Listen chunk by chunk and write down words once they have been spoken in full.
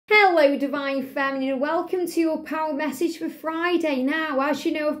Hello Divine Feminine, and welcome to your power message for Friday. Now, as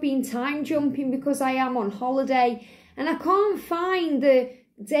you know, I've been time jumping because I am on holiday and I can't find the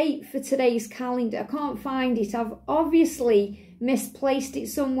date for today's calendar. I can't find it. I've obviously misplaced it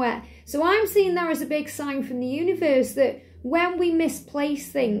somewhere. So I'm seeing there as a big sign from the universe that when we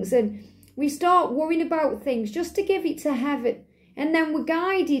misplace things and we start worrying about things, just to give it to heaven, and then we're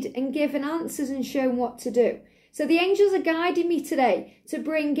guided and given answers and shown what to do. So the angels are guiding me today to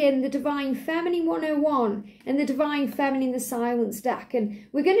bring in the Divine Feminine 101 and the Divine Feminine the Silence deck. And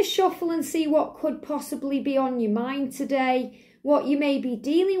we're going to shuffle and see what could possibly be on your mind today, what you may be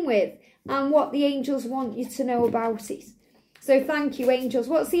dealing with, and what the angels want you to know about it. So thank you, angels.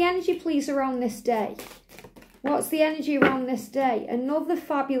 What's the energy, please, around this day? What's the energy around this day? Another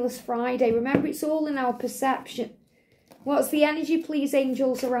fabulous Friday. Remember, it's all in our perception. What's the energy, please,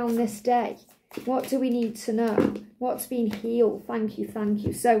 angels, around this day? What do we need to know? What's been healed? Thank you, thank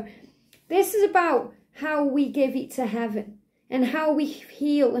you. So this is about how we give it to heaven and how we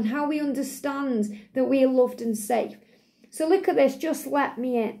heal and how we understand that we are loved and safe. So look at this. Just let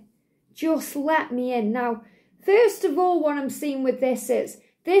me in. Just let me in. Now, first of all, what I'm seeing with this is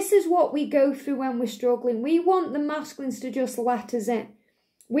what we go through when we're struggling. We want the masculines to just let us in.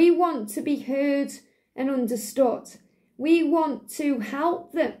 We want to be heard and understood. We want to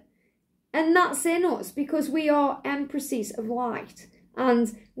help them. And that's in us because we are empresses of light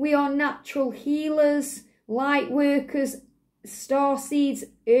and we are natural healers, light workers, star seeds,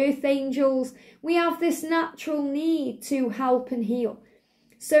 earth angels. We have this natural need to help and heal.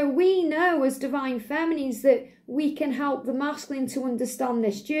 So we know as Divine Feminines that we can help the masculine to understand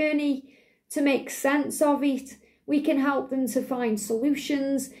this journey, to make sense of it. We can help them to find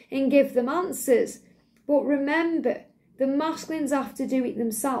solutions and give them answers. But remember, the masculines have to do it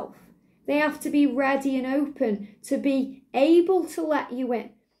themselves. They have to be ready and open to be able to let you in.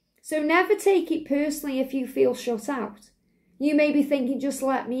 So never take it personally if you feel shut out. You may be thinking, just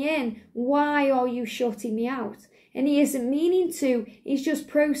let me in. Why are you shutting me out? And he isn't meaning to. He's just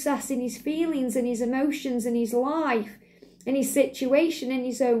processing his feelings and his emotions and his life and his situation in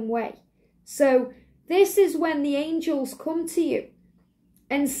his own way. So this is when the angels come to you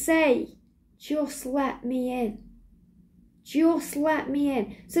and say, just let me in. Just let me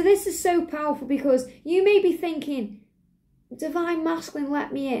in. So this is so powerful because you may be thinking, Divine Masculine,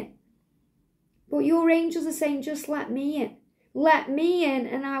 let me in. But your angels are saying, just let me in. Let me in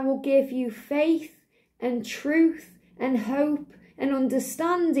and I will give you faith and truth and hope and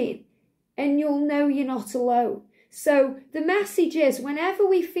understanding. And you'll know you're not alone. So the message is, whenever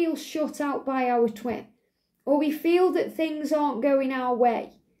we feel shut out by our twin, or we feel that things aren't going our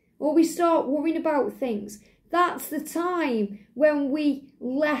way, or we start worrying about things, that's the time when we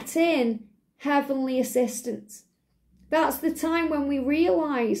let in heavenly assistance. That's the time when we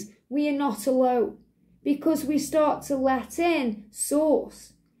realise we are not alone, because we start to let in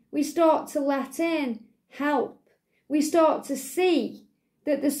source. We start to let in help. We start to see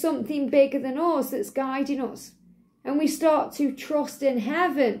that there's something bigger than us that's guiding us. And we start to trust in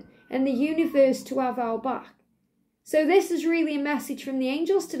heaven and the universe to have our back. So this is really a message from the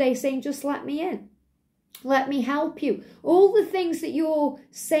angels today saying, just let me in. Let me help you. All the things that you're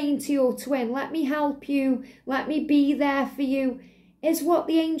saying to your twin, let me help you, let me be there for you, is what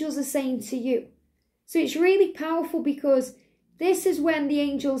the angels are saying to you. So it's really powerful because this is when the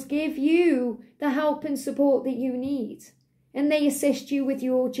angels give you the help and support that you need. And they assist you with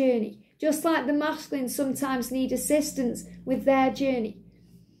your journey. Just like the masculines sometimes need assistance with their journey.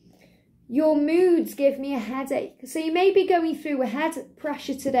 Your moods give me a headache. So you may be going through a head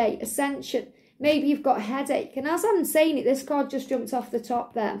pressure today, ascension. Maybe you've got a headache. And as I'm saying it, this card just jumped off the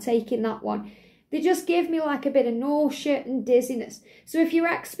top there. I'm taking that one. They just give me like a bit of nausea and dizziness. So if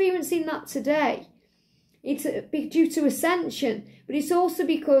you're experiencing that today, it's due to ascension. But it's also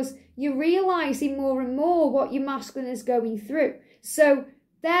because you're realising more and more what your masculine is going through. So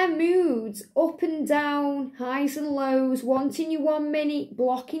their moods, up and down, highs and lows, wanting you 1 minute,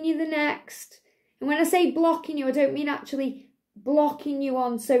 blocking you the next. And when I say blocking you, I don't mean actually blocking you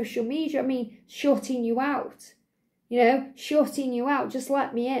on social media. I mean shutting you out. You know, shutting you out. Just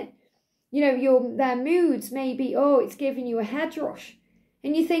let me in. You know, their moods may be, oh, it's giving you a head rush.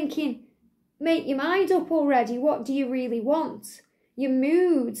 And you're thinking, make your mind up already. What do you really want? Your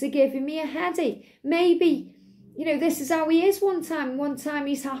moods are giving me a headache. Maybe, you know, this is how he is one time. One time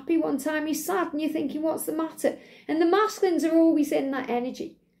he's happy, one time he's sad. And you're thinking, what's the matter? And the masculines are always in that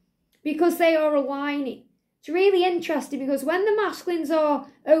energy because they are aligning. It's really interesting because when the masculines are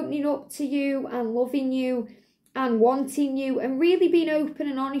opening up to you and loving you and wanting you and really being open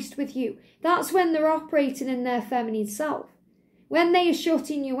and honest with you, that's when they're operating in their feminine self. when they are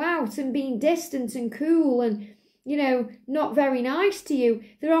shutting you out and being distant and cool and, you know, not very nice to you,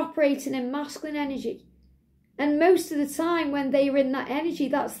 they're operating in masculine energy. And most of the time when they're in that energy,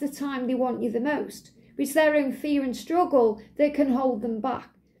 that's the time they want you the most. It's their own fear and struggle that can hold them back.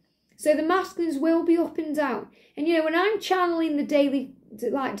 So the masculines will be up and down. And, you know, when I'm channeling the daily,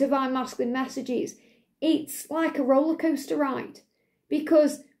 like, divine masculine messages, it's like a roller coaster ride.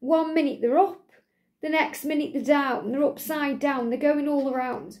 Because 1 minute they're up, the next minute they're down, they're upside down, they're going all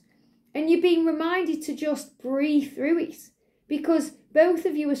around. And you're being reminded to just breathe through it. Because both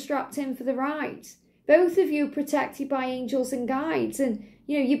of you are strapped in for the ride. Both of you are protected by angels and guides. And,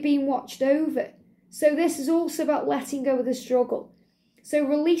 you know, you're being watched over. So this is also about letting go of the struggle. So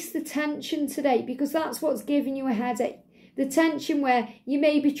release the tension today, because that's what's giving you a headache. The tension where you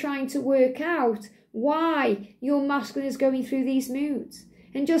may be trying to work out why your masculine is going through these moods.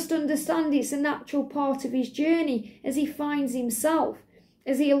 And just understand it's a natural part of his journey as he finds himself,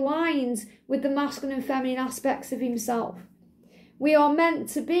 as he aligns with the masculine and feminine aspects of himself. We are meant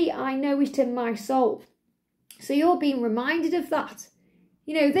to be, I know it in my soul. So you're being reminded of that.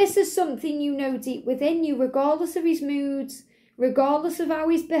 You know, this is something you know deep within you, regardless of his moods, regardless of how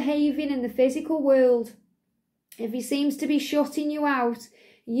he's behaving in the physical world. If he seems to be shutting you out,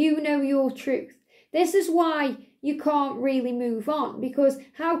 you know your truth. This is why you can't really move on, because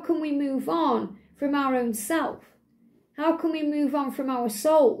how can we move on from our own self? How can we move on from our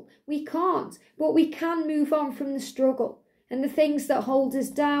soul? We can't, but we can move on from the struggle and the things that hold us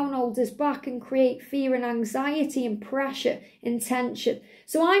down, hold us back, and create fear and anxiety and pressure and tension.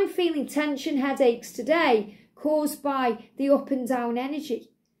 So I'm feeling tension headaches today, caused by the up and down energy.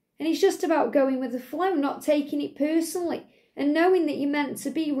 And it's just about going with the flow, not taking it personally, and knowing that you're meant to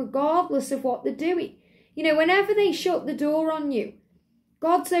be regardless of what they're doing. You know, whenever they shut the door on you,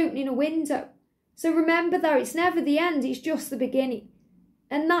 God's opening a window. So remember that it's never the end, it's just the beginning.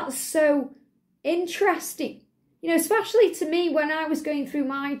 And that's so interesting. You know, especially to me when I was going through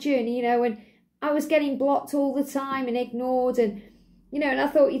my journey, you know, and I was getting blocked all the time and ignored, and you know, and I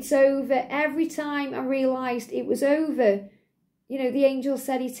thought it's over. Every time I realised it was over, you know, the angel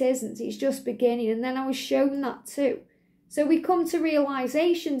said it isn't, it's just beginning. And then I was shown that too. So we come to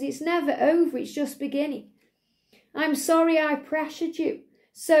realisations, it's never over, it's just beginning. I'm sorry I pressured you.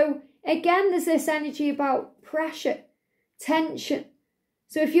 So again, there's this energy about pressure, tension.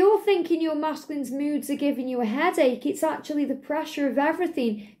 So if you're thinking your masculine's moods are giving you a headache, it's actually the pressure of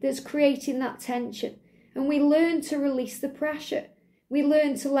everything that's creating that tension. And we learn to release the pressure. We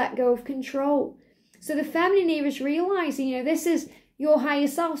learn to let go of control. So the feminine here is realising, you know, this is your higher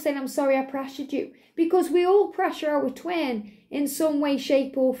self saying, I'm sorry I pressured you. Because we all pressure our twin in some way,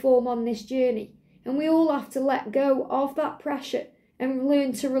 shape or form on this journey. And we all have to let go of that pressure and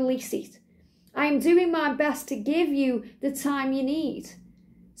learn to release it. I am doing my best to give you the time you need.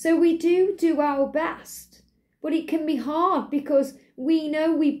 So we do our best. But it can be hard because we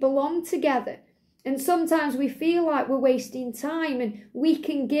know we belong together. And sometimes we feel like we're wasting time, and we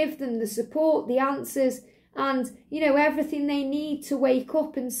can give them the support, the answers, and, you know, everything they need to wake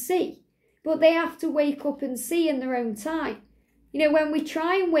up and see. But they have to wake up and see in their own time. You know, when we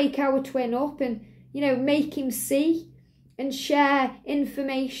try and wake our twin up and, you know, make him see and share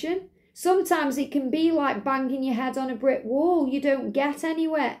information, sometimes it can be like banging your head on a brick wall. You don't get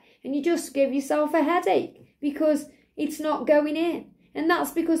anywhere and you just give yourself a headache because it's not going in. And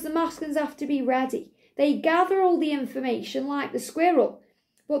that's because the masculines have to be ready. They gather all the information like the squirrel,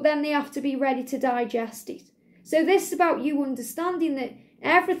 but then they have to be ready to digest it. So this is about you understanding that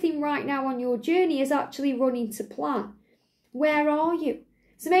everything right now on your journey is actually running to plan. Where are you?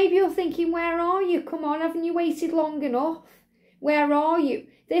 So maybe you're thinking, where are you? Come on, haven't you waited long enough? Where are you?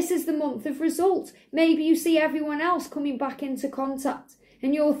 This is the month of results. Maybe you see everyone else coming back into contact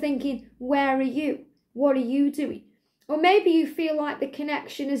and you're thinking, where are you? What are you doing? Or maybe you feel like the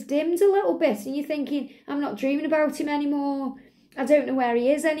connection has dimmed a little bit and you're thinking, I'm not dreaming about him anymore. I don't know where he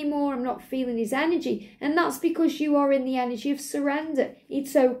is anymore. I'm not feeling his energy. And that's because you are in the energy of surrender.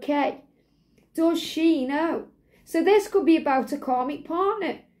 It's okay. Does she know? So this could be about a karmic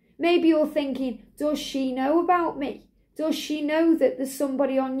partner. Maybe you're thinking, does she know about me? Does she know that there's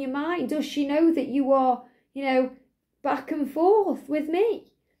somebody on your mind? Does she know that you are, you know, back and forth with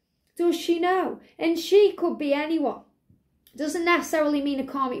me? Does she know? And she could be anyone. Doesn't necessarily mean a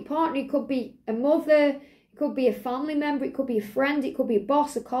karmic partner. It could be a mother, it could be a family member, it could be a friend, it could be a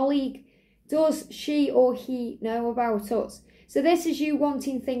boss, a colleague. Does she or he know about us? So this is you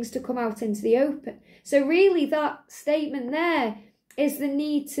wanting things to come out into the open. So really that statement there is the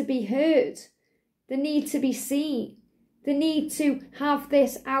need to be heard, the need to be seen, the need to have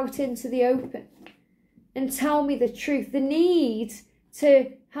this out into the open. and tell me the truth. The need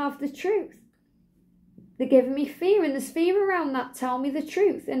to have the truth. They're giving me fear, and there's fear around that. Tell me the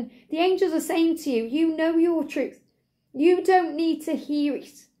truth. And the angels are saying to you, you know your truth. You don't need to hear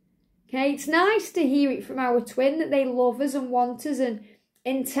it. Okay, it's nice to hear it from our twin that they love us and want us and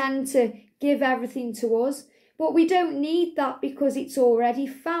intend to give everything to us. But we don't need that because it's already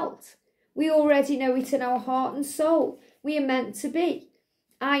felt. We already know it in our heart and soul. We are meant to be.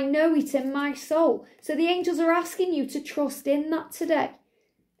 I know it in my soul. So the angels are asking you to trust in that today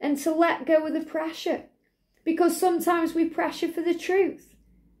and to let go of the pressure. Because sometimes we pressure for the truth.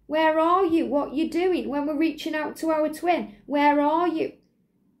 Where are you? What are you doing? When we're reaching out to our twin, where are you?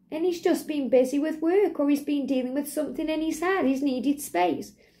 And he's just been busy with work, or he's been dealing with something in his head. He's needed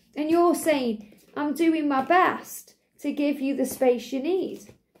space. And you're saying, I'm doing my best to give you the space you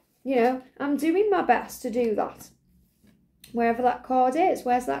need. You know, I'm doing my best to do that. Wherever that card is,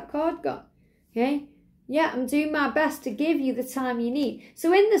 where's that card gone? Okay? Yeah, I'm doing my best to give you the time you need.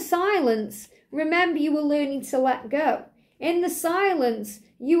 So in the silence, remember you were learning to let go. In the silence,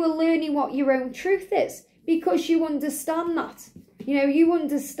 you were learning what your own truth is because you understand that. You know, you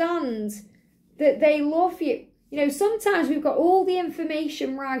understand that they love you. You know, sometimes we've got all the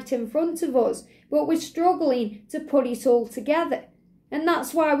information right in front of us, but we're struggling to put it all together. And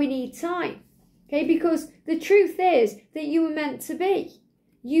that's why we need time. Okay, because the truth is that you were meant to be.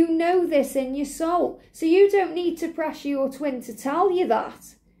 You know this in your soul. So you don't need to pressure your twin to tell you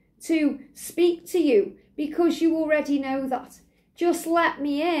that, to speak to you, because you already know that. Just let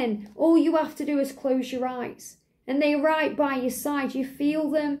me in. All you have to do is close your eyes. And they're right by your side. You feel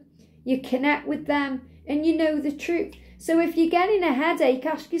them, you connect with them, and you know the truth. So if you're getting a headache,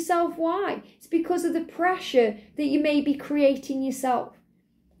 ask yourself why. It's because of the pressure that you may be creating yourself.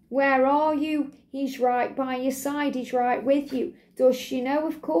 Where are you? He's right by your side. He's right with you. Does she know?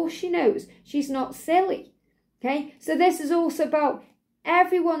 Of course she knows. She's not silly. Okay? So this is also about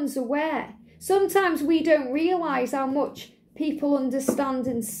everyone's aware. Sometimes we don't realise how much people understand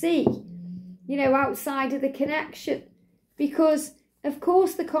and see, you know, outside of the connection. Because, of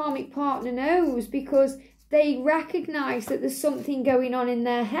course, the karmic partner knows, because they recognise that there's something going on in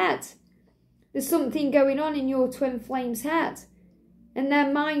their head. There's something going on in your twin flame's head. And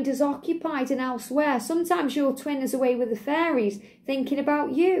their mind is occupied and elsewhere. Sometimes your twin is away with the fairies, thinking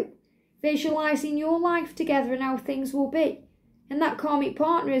about you, visualising your life together and how things will be. And that karmic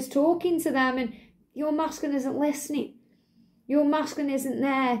partner is talking to them, and your masculine isn't listening. Your masculine isn't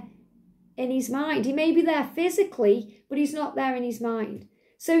there in his mind. He may be there physically, but he's not there in his mind.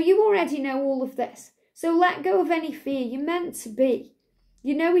 So you already know all of this. So let go of any fear. You're meant to be.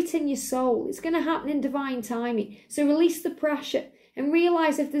 You know it in your soul. It's going to happen in divine timing. So release the pressure and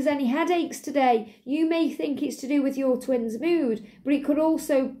realise if there's any headaches today, you may think it's to do with your twin's mood, but it could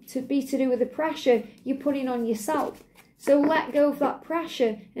also be to do with the pressure you're putting on yourself. So let go of that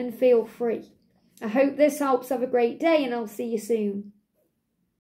pressure and feel free. I hope this helps. Have a great day, and I'll see you soon.